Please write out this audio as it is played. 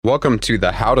Welcome to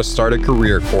the How to Start a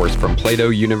Career course from Plato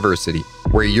University,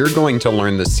 where you're going to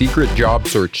learn the secret job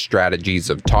search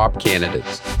strategies of top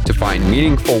candidates to find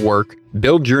meaningful work,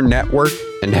 build your network,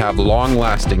 and have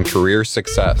long-lasting career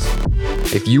success.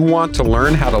 If you want to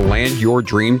learn how to land your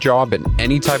dream job in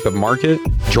any type of market,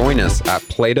 join us at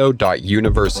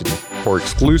plato.university for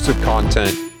exclusive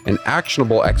content and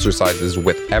actionable exercises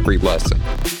with every lesson.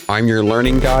 I'm your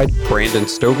learning guide, Brandon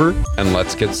Stover, and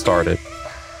let's get started.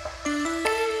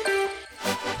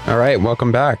 All right,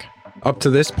 welcome back. Up to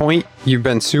this point, you've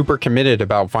been super committed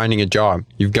about finding a job.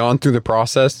 You've gone through the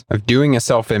process of doing a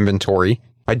self-inventory,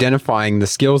 identifying the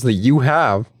skills that you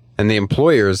have and the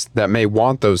employers that may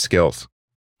want those skills.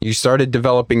 You started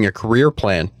developing a career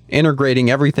plan, integrating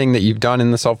everything that you've done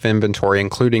in the self-inventory,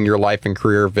 including your life and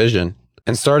career vision,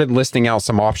 and started listing out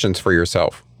some options for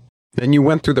yourself. Then you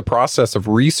went through the process of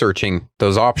researching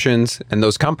those options and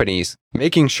those companies,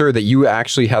 making sure that you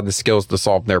actually had the skills to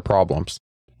solve their problems.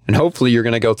 And hopefully you're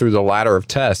going to go through the ladder of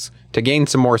tests to gain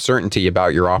some more certainty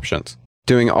about your options,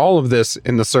 doing all of this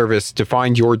in the service to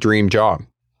find your dream job.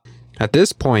 At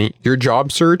this point, your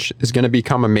job search is going to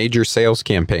become a major sales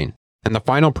campaign, and the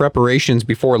final preparations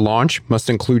before launch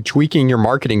must include tweaking your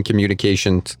marketing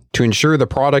communications to ensure the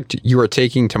product you are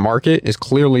taking to market is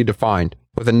clearly defined,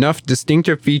 with enough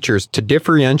distinctive features to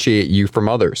differentiate you from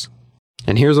others.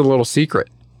 And here's a little secret: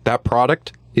 that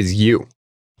product is you.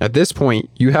 At this point,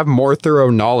 you have more thorough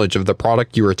knowledge of the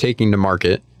product you are taking to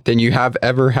market than you have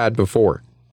ever had before.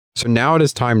 So now it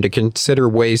is time to consider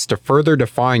ways to further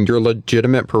define your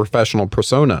legitimate professional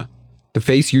persona, the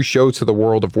face you show to the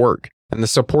world of work, and the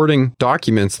supporting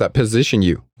documents that position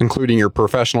you, including your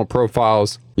professional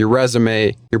profiles, your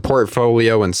resume, your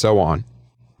portfolio, and so on.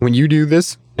 When you do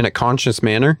this in a conscious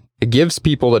manner, it gives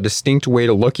people a distinct way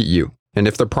to look at you. And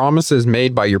if the promises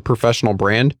made by your professional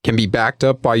brand can be backed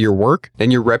up by your work, then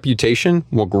your reputation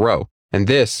will grow, and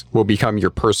this will become your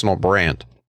personal brand.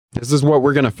 This is what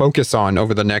we're going to focus on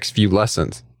over the next few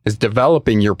lessons, is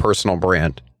developing your personal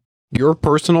brand. Your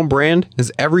personal brand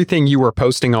is everything you are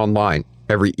posting online,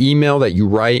 every email that you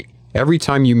write, every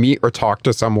time you meet or talk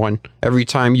to someone, every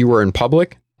time you are in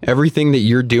public. Everything that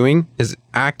you're doing is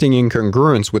acting in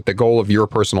congruence with the goal of your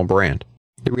personal brand.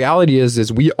 The reality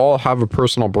is we all have a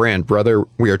personal brand, whether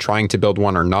we are trying to build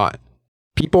one or not.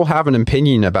 People have an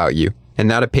opinion about you, and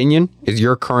that opinion is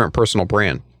your current personal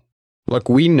brand. Look,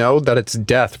 we know that it's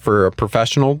death for a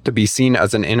professional to be seen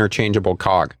as an interchangeable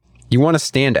cog. You want to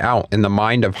stand out in the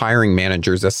mind of hiring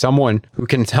managers as someone who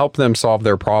can help them solve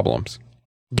their problems.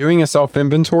 Doing a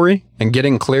self-inventory and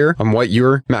getting clear on what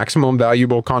your maximum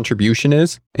valuable contribution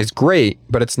is great,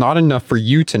 but it's not enough for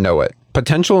you to know it.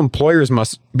 Potential employers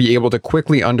must be able to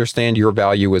quickly understand your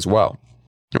value as well.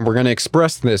 And we're going to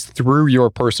express this through your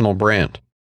personal brand.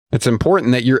 It's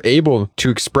important that you're able to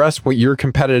express what your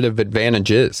competitive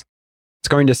advantage is. It's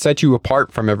going to set you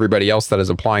apart from everybody else that is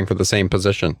applying for the same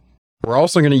position. We're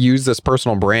also going to use this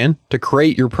personal brand to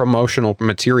create your promotional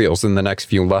materials in the next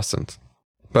few lessons.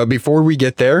 But before we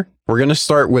get there, we're going to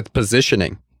start with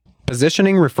positioning.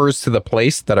 Positioning refers to the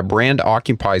place that a brand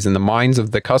occupies in the minds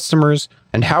of the customers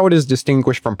and how it is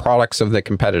distinguished from products of the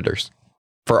competitors.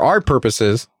 For our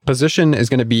purposes, position is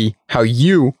going to be how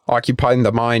you occupy in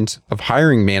the minds of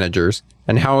hiring managers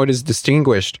and how it is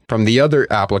distinguished from the other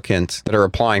applicants that are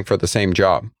applying for the same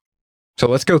job. So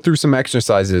let's go through some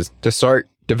exercises to start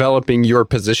developing your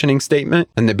positioning statement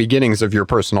and the beginnings of your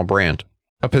personal brand.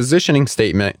 A positioning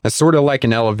statement is sort of like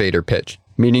an elevator pitch,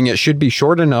 meaning it should be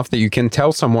short enough that you can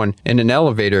tell someone in an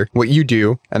elevator what you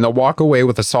do and they'll walk away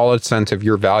with a solid sense of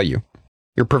your value.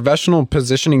 Your professional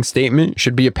positioning statement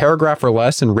should be a paragraph or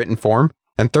less in written form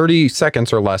and 30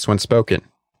 seconds or less when spoken.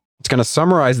 It's going to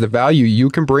summarize the value you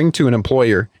can bring to an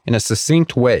employer in a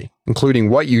succinct way, including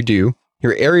what you do,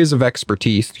 your areas of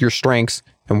expertise, your strengths,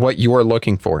 and what you are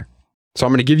looking for. So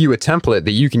I'm going to give you a template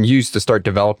that you can use to start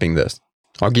developing this.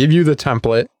 I'll give you the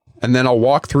template, and then I'll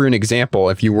walk through an example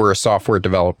if you were a software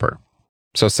developer.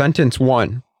 So sentence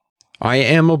 1, I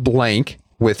am a blank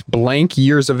with blank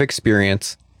years of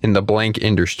experience in the blank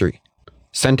industry.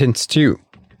 Sentence 2,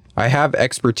 I have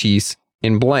expertise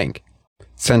in blank.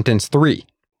 Sentence 3,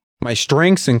 my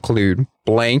strengths include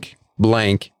blank,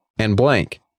 blank, and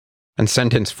blank. And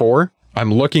sentence 4,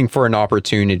 I'm looking for an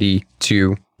opportunity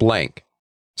to blank.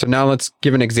 So now let's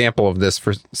give an example of this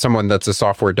for someone that's a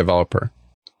software developer.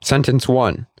 Sentence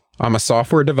 1, I'm a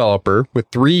software developer with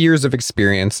 3 years of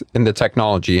experience in the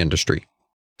technology industry.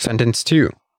 Sentence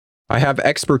 2, I have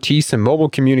expertise in mobile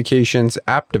communications,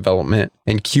 app development,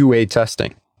 and QA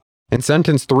testing. In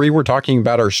sentence 3, we're talking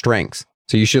about our strengths.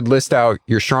 So you should list out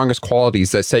your strongest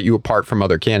qualities that set you apart from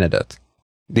other candidates.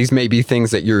 These may be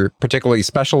things that you're particularly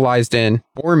specialized in,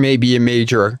 or maybe a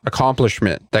major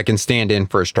accomplishment that can stand in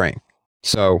for a strength.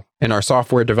 So, in our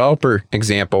software developer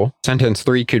example, sentence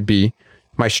 3 could be,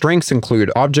 my strengths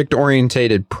include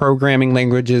object-oriented programming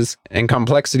languages and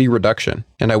complexity reduction,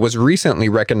 and I was recently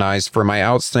recognized for my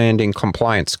outstanding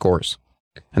compliance scores.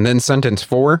 And then sentence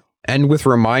 4, end with a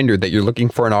reminder that you're looking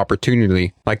for an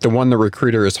opportunity like the one the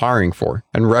recruiter is hiring for,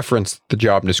 and reference the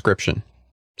job description.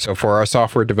 So for our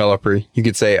software developer, you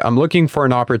could say, I'm looking for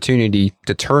an opportunity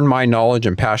to turn my knowledge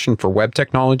and passion for web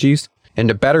technologies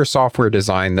into better software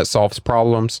design that solves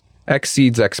problems,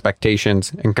 exceeds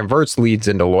expectations, and converts leads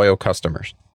into loyal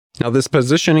customers. Now, this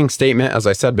positioning statement, as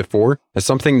I said before, is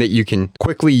something that you can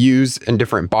quickly use in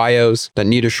different bios that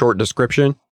need a short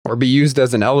description, or be used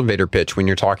as an elevator pitch when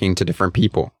you're talking to different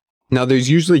people. Now, there's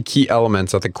usually key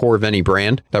elements at the core of any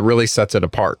brand that really sets it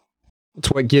apart.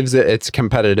 It's what gives it its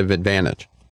competitive advantage.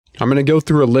 I'm going to go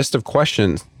through a list of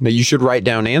questions that you should write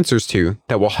down answers to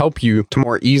that will help you to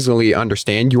more easily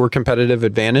understand your competitive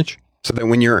advantage, so that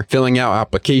when you're filling out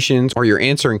applications or you're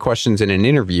answering questions in an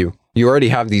interview, you already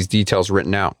have these details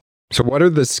written out. So what are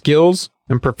the skills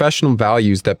and professional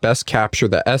values that best capture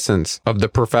the essence of the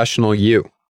professional you?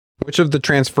 Which of the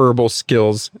transferable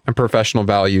skills and professional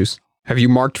values have you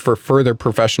marked for further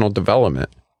professional development?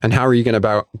 And how are you going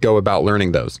to go about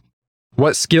learning those?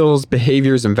 What skills,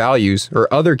 behaviors, and values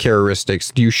or other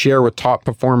characteristics do you share with top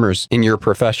performers in your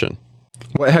profession?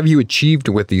 What have you achieved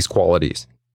with these qualities?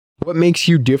 What makes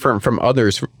you different from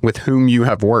others with whom you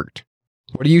have worked?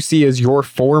 What do you see as your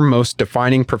 4 most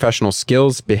defining professional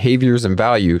skills, behaviors, and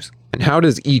values? And how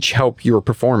does each help your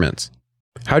performance?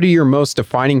 How do your most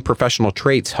defining professional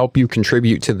traits help you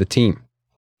contribute to the team?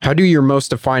 How do your most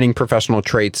defining professional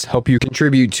traits help you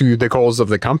contribute to the goals of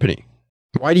the company?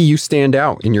 Why do you stand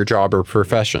out in your job or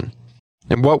profession?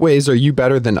 In what ways are you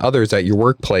better than others at your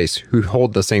workplace who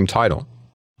hold the same title?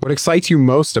 What excites you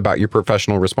most about your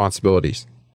professional responsibilities?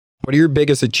 What are your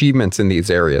biggest achievements in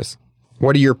these areas?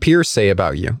 What do your peers say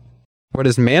about you? What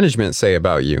does management say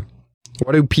about you?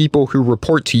 What do people who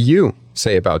report to you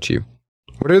say about you?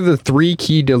 What are the 3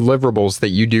 key deliverables that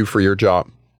you do for your job?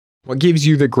 What gives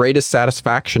you the greatest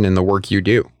satisfaction in the work you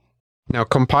do? Now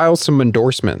compile some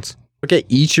endorsements. Look at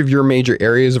each of your major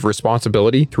areas of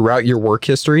responsibility throughout your work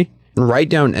history and write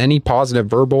down any positive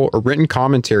verbal or written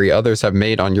commentary others have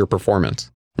made on your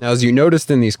performance. Now, as you noticed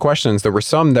in these questions, there were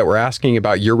some that were asking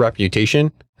about your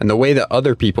reputation and the way that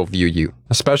other people view you,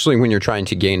 especially when you're trying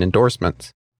to gain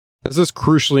endorsements. This is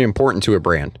crucially important to a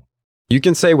brand. You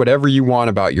can say whatever you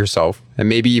want about yourself and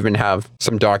maybe even have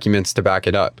some documents to back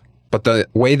it up. But the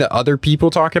way that other people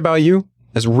talk about you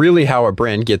is really how a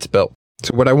brand gets built.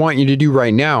 So what I want you to do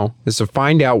right now is to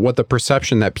find out what the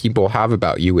perception that people have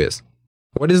about you is.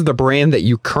 What is the brand that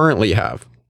you currently have?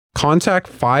 Contact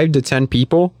 5 to 10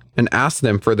 people and ask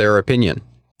them for their opinion.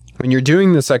 When you're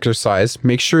doing this exercise,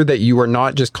 make sure that you are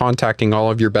not just contacting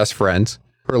all of your best friends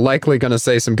who are likely going to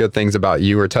say some good things about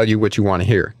you or tell you what you want to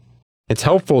hear. It's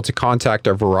helpful to contact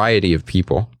a variety of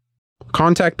people.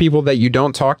 Contact people that you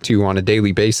don't talk to on a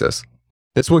daily basis.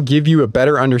 This will give you a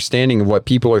better understanding of what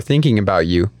people are thinking about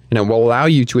you, and it will allow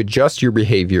you to adjust your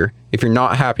behavior if you're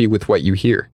not happy with what you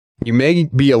hear. You may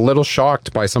be a little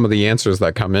shocked by some of the answers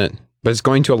that come in, but it's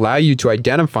going to allow you to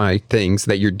identify things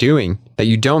that you're doing that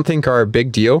you don't think are a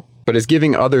big deal, but is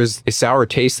giving others a sour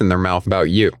taste in their mouth about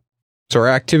you. So our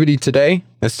activity today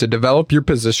is to develop your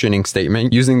positioning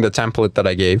statement using the template that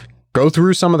I gave, go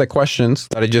through some of the questions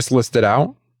that I just listed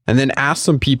out, and then ask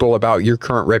some people about your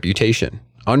current reputation.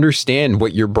 Understand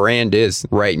what your brand is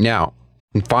right now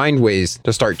and find ways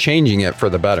to start changing it for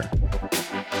the better.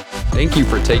 Thank you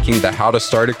for taking the How to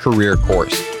Start a Career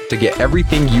course. To get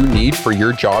everything you need for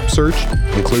your job search,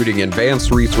 including advanced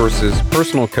resources,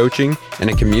 personal coaching, and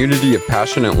a community of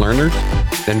passionate learners,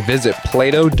 then visit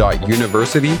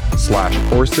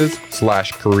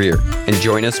plato.university/courses/career and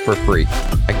join us for free.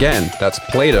 Again, that's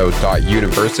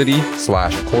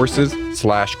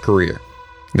plato.university/courses/career.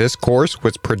 This course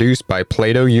was produced by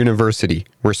Plato University,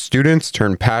 where students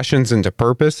turn passions into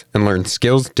purpose and learn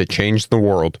skills to change the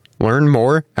world. Learn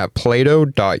more at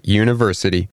plato.university.